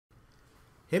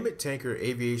HEMIT Tanker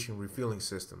Aviation Refueling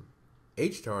System,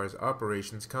 HTARS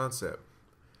Operations Concept.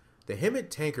 The HEMIT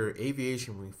Tanker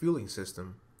Aviation Refueling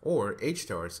System, or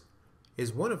HTARS,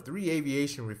 is one of 3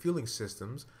 aviation refueling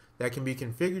systems that can be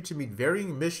configured to meet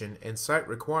varying mission and site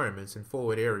requirements in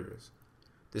forward areas.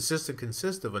 The system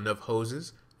consists of enough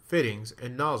hoses, fittings,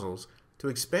 and nozzles to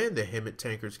expand the HEMIT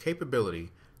tanker's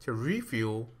capability to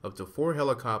refuel up to 4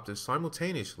 helicopters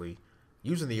simultaneously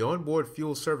using the onboard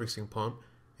fuel servicing pump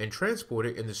and transport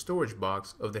it in the storage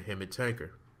box of the HEMIT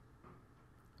tanker.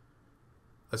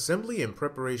 Assembly and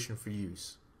preparation for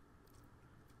use.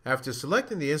 After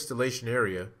selecting the installation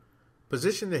area,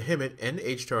 position the HEMIT and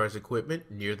HTARS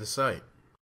equipment near the site.